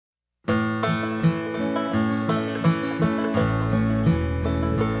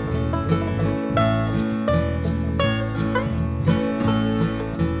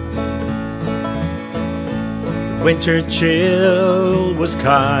Winter chill was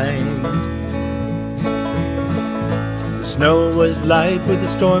kind. The snow was light with the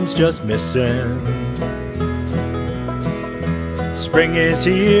storms just missing. Spring is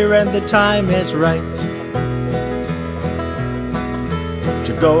here and the time is right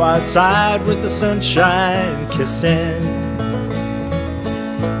to go outside with the sunshine kissing.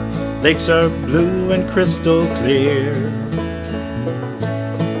 Lakes are blue and crystal clear.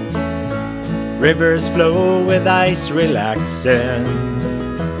 Rivers flow with ice relaxing.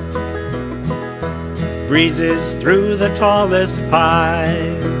 Breezes through the tallest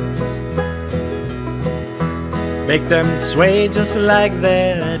pines make them sway just like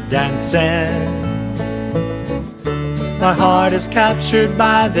they're dancing. My heart is captured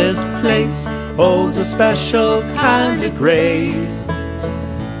by this place, holds a special kind of grace.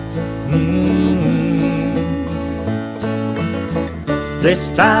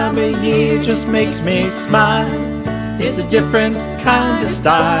 This time of year just makes me smile. It's a different kind of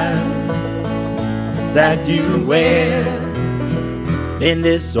style that you wear in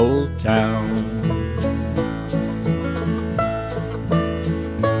this old town.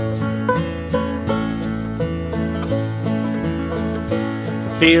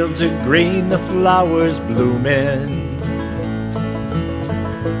 The fields are green, the flowers blooming,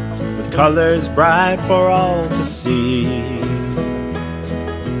 with colors bright for all to see.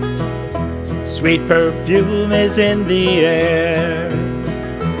 Sweet perfume is in the air.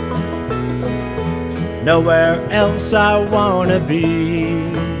 Nowhere else I wanna be.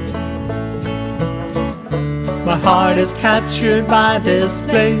 My heart is captured by this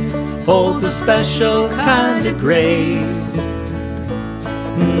place, holds a special kind of grace.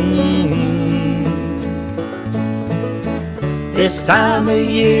 This time of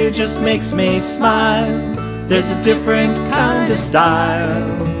year just makes me smile. There's a different kind of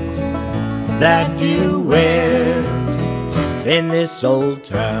style that you wear in this old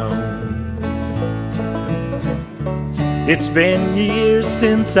town. It's been years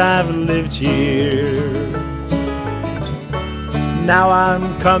since I've lived here. Now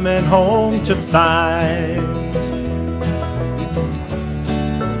I'm coming home to find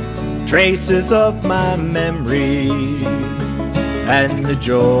traces of my memories and the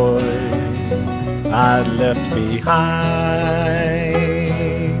joy I left behind.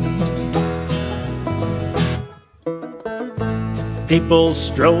 People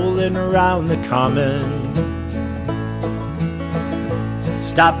strolling around the common,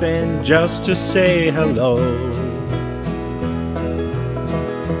 stopping just to say hello.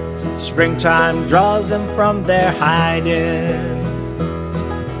 Springtime draws them from their hiding,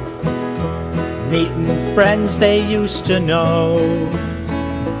 meeting friends they used to know.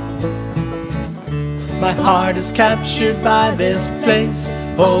 My heart is captured by this place,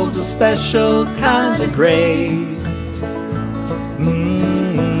 holds a special kind of grace.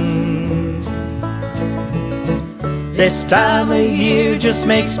 This time of year just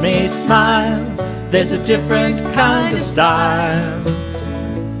makes me smile. There's a different kind of style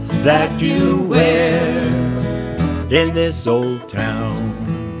that you wear in this old town.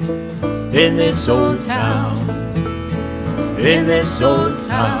 In this old town. In this old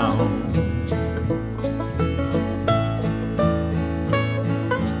town.